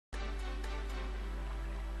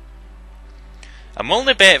I'm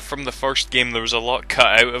only bet from the first game there was a lot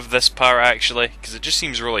cut out of this part actually, because it just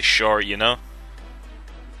seems really short, you know?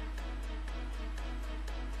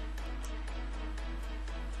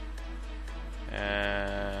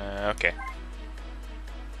 Okay.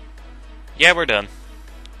 Yeah, we're done.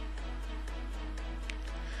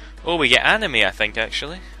 Oh, we get anime, I think,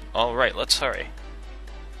 actually. Alright, let's hurry.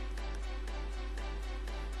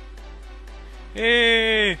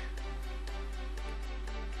 Hey!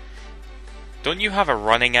 Don't you have a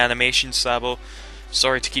running animation, Sabo?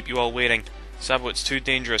 Sorry to keep you all waiting. Sabo, it's too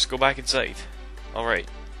dangerous. Go back inside. Alright.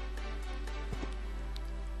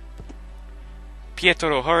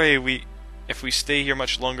 Pietro, hurry! If we stay here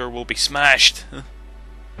much longer, we'll be smashed!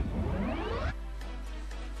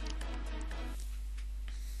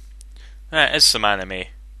 That is some anime.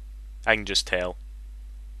 I can just tell.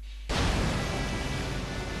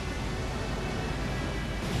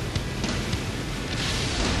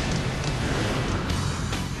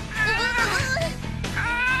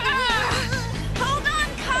 Hold on,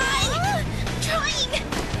 Kai! I'm trying!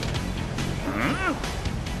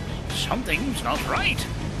 Something's not right.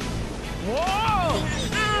 Whoa!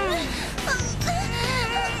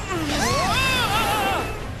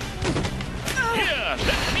 Here,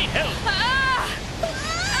 let me help.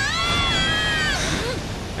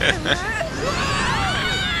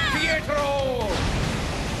 Pietro!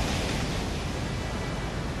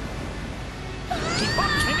 Keep on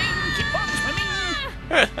swimming! Keep on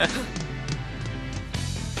swimming!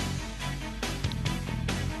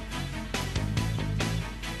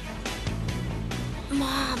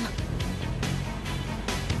 Mom.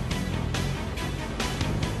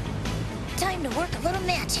 Time to work a little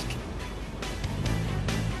magic.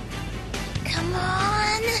 Come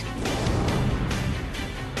on.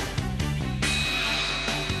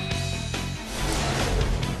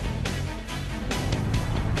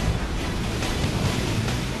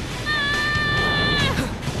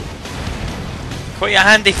 Quite a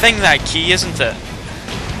handy thing, that key, isn't it?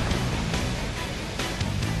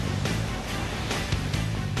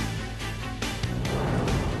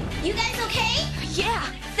 You guys okay? Yeah,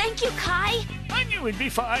 thank you, Kai. I knew it'd be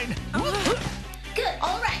fine. Good,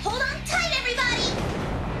 alright, hold on tight, everybody!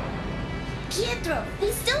 Pietro,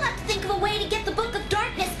 we still have to think of a way to get the Book of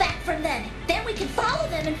Darkness back from them. Then we can follow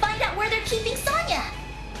them and find out where they're keeping Sonya.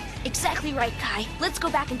 Exactly right, Kai. Let's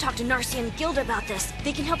go back and talk to Narcia and Gilda about this.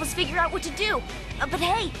 They can help us figure out what to do. But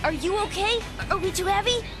hey, are you okay? Are we too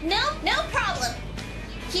heavy? No, no problem.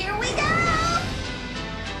 Here we go!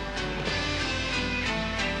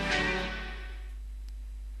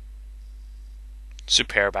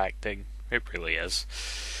 Superb acting. It really is.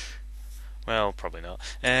 Well, probably not.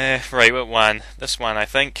 Right, what one? This one, I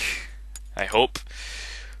think. I hope.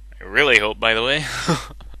 I really hope, by the way.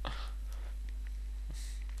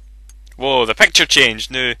 Whoa, the picture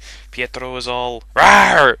changed. No, Pietro is all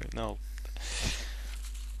rawr. No.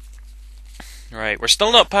 Right, we're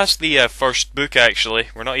still not past the first book, actually.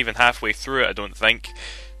 We're not even halfway through it, I don't think.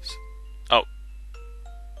 Oh.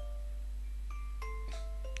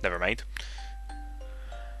 Never mind.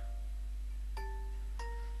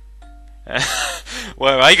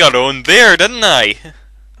 Well, I got on there, didn't I?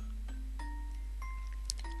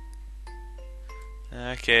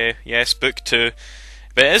 Okay, yes, book 2.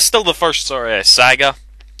 But it is still the first sort of saga,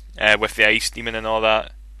 with the ice demon and all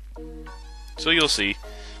that. So you'll see.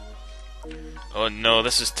 Oh no,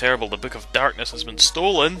 this is terrible. The Book of Darkness has been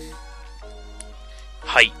stolen.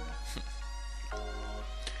 Hi.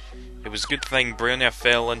 It was a good thing Brionia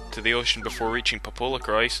fell into the ocean before reaching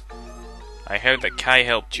PoPoLoCrois. I heard that Kai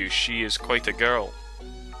helped you. She is quite a girl.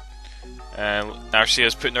 Narcia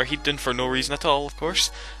is putting her heat down for no reason at all, of course.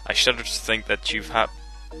 I shudder to think that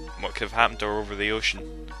what could have happened to her over the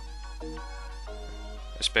ocean.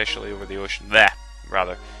 Especially over the ocean. There,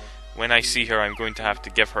 rather. When I see her, I'm going to have to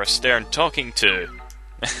give her a stern talking to.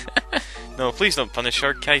 No, please don't punish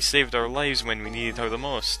her. Kai saved our lives when we needed her the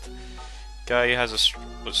most. Kai was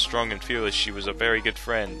strong and fearless. She was a very good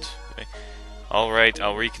friend. Alright,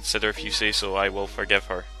 I'll reconsider if you say so. I will forgive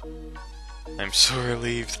her. I'm so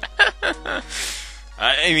relieved.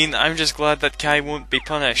 I mean, I'm just glad that Kai won't be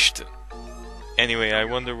punished. Anyway, I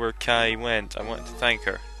wonder where Kai went. I want to thank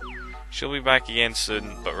her. She'll be back again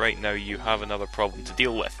soon, but right now you have another problem to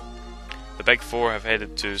deal with. The Big Four have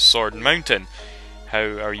headed to Sword Mountain. How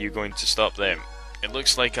are you going to stop them? It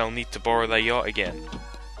looks like I'll need to borrow the yacht again.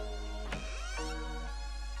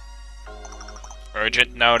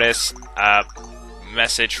 Urgent notice.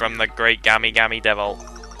 Message from the great Gami Gami Devil.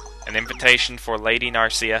 An invitation for Lady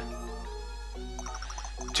Narcia.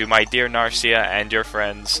 To my dear Narcia and your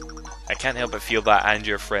friends. I can't help but feel that and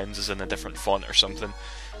your friends is in a different font or something.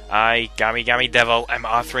 I, Gami Gami Devil, am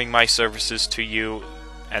offering my services to you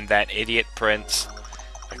and that idiot prince.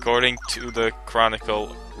 According to the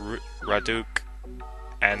Chronicle, Raduk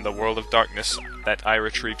and the World of Darkness that I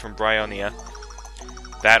retrieved from Bryonia,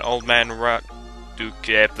 that old man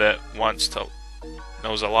Raduk that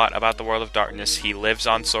knows a lot about the World of Darkness. He lives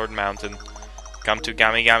on Sword Mountain. Come to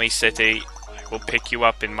Gami Gami City. I will pick you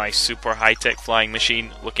up in my super high-tech flying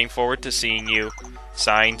machine. Looking forward to seeing you.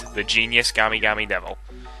 Signed, the genius Gami Gami Devil.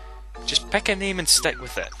 Just pick a name and stick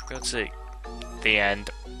with it, for God's sake. The end.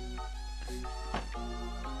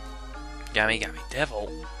 Gami Gami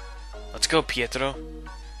Devil? Let's go, Pietro.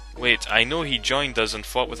 Wait, I know he joined us and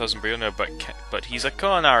fought with us in Brionia, but he's a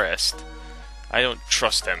con artist. I don't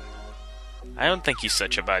trust him. I don't think he's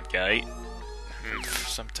such a bad guy.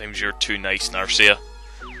 Sometimes you're too nice, Narcia.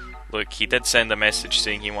 Look, he did send a message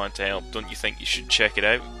saying he wanted to help. Don't you think you should check it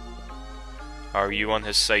out? Are you on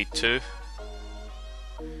his side too?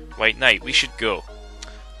 White Knight, we should go.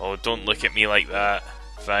 Oh, don't look at me like that.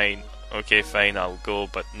 Fine. Okay, fine, I'll go,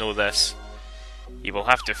 but know this. He will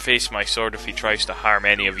have to face my sword if he tries to harm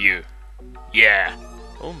any of you. Yeah.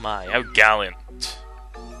 Oh my, how gallant.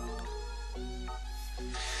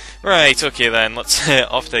 Right, okay then, let's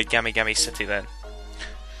off to Gami Gami City then.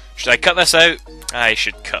 Should I cut this out? I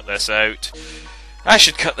should cut this out. I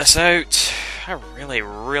should cut this out. I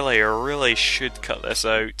really should cut this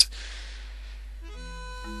out.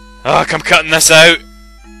 Oh, I'm cutting this out!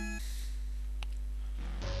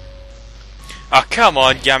 Oh, come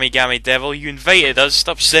on, Gami Gami Devil, you invited us,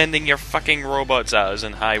 stop sending your fucking robots at us,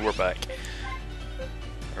 and hi, we're back.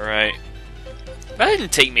 Right. That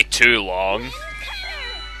didn't take me too long.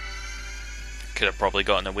 Could have probably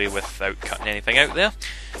gotten away without cutting anything out there.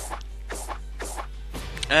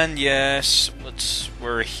 And yes,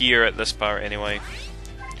 we're here at this part anyway.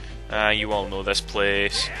 You all know this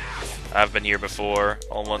place. I've been here before.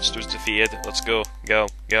 All monsters defeated. Let's go. Go.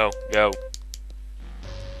 Go. Go.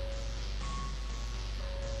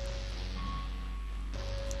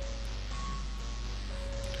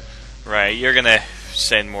 Right, you're gonna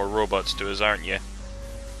send more robots to us, aren't you?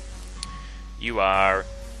 You are.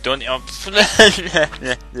 Don't. I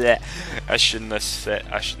shouldn't have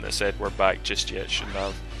said we're back just yet. Shouldn't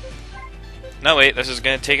have. No, wait. This is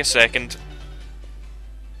gonna take a second.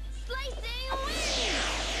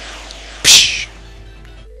 Psh.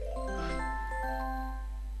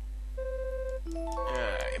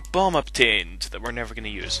 Bomb obtained that we're never gonna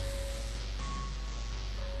use.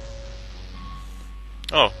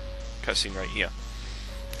 Oh. Cutscene right here.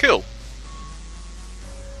 Cool.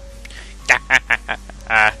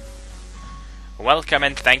 Welcome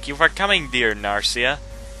and thank you for coming, dear Narcia.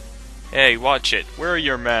 Hey, watch it. Where are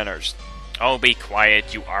your manners? Oh, be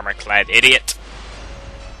quiet, you armor-clad idiot.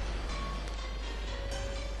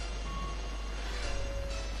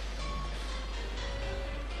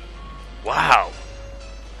 Wow.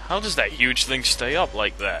 How does that huge thing stay up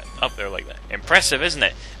like that? Up there like that? Impressive, isn't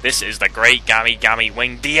it? This is the great Gami Gami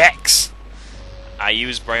Wing DX! I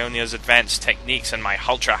use Bryonia's advanced techniques in my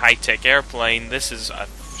ultra high-tech airplane. This is a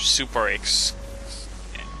super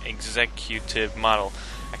executive model.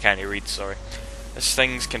 I can't even read, sorry. This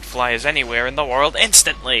thing can fly us anywhere in the world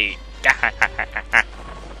instantly!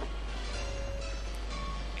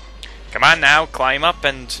 Come on now, climb up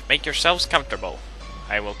and make yourselves comfortable.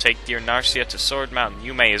 I will take dear Narcia to Sword Mountain.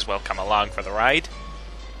 You may as well come along for the ride.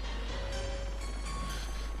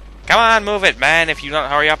 Come on, move it, man. If you don't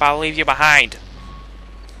hurry up, I'll leave you behind.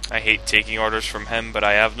 I hate taking orders from him, but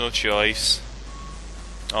I have no choice.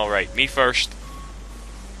 Alright, me first.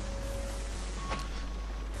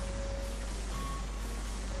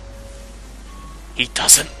 He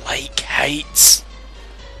doesn't like heights.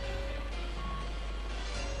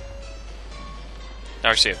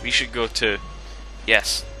 Narcia, we should go to...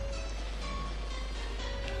 Yes.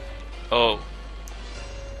 Oh.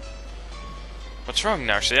 What's wrong,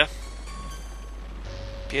 Narcia?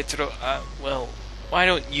 Pietro, well, why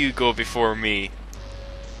don't you go before me?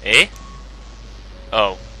 Eh?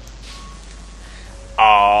 Oh.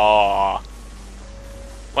 Aww.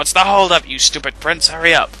 What's the hold up, you stupid prince?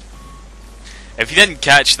 Hurry up. If you didn't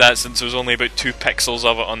catch that, since there was only about 2 pixels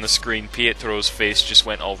of it on the screen, Pietro's face just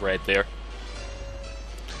went all red there.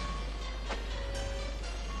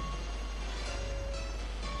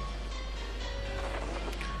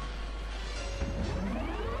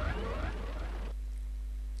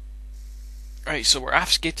 Right, so we're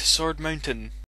off skate to Sword Mountain.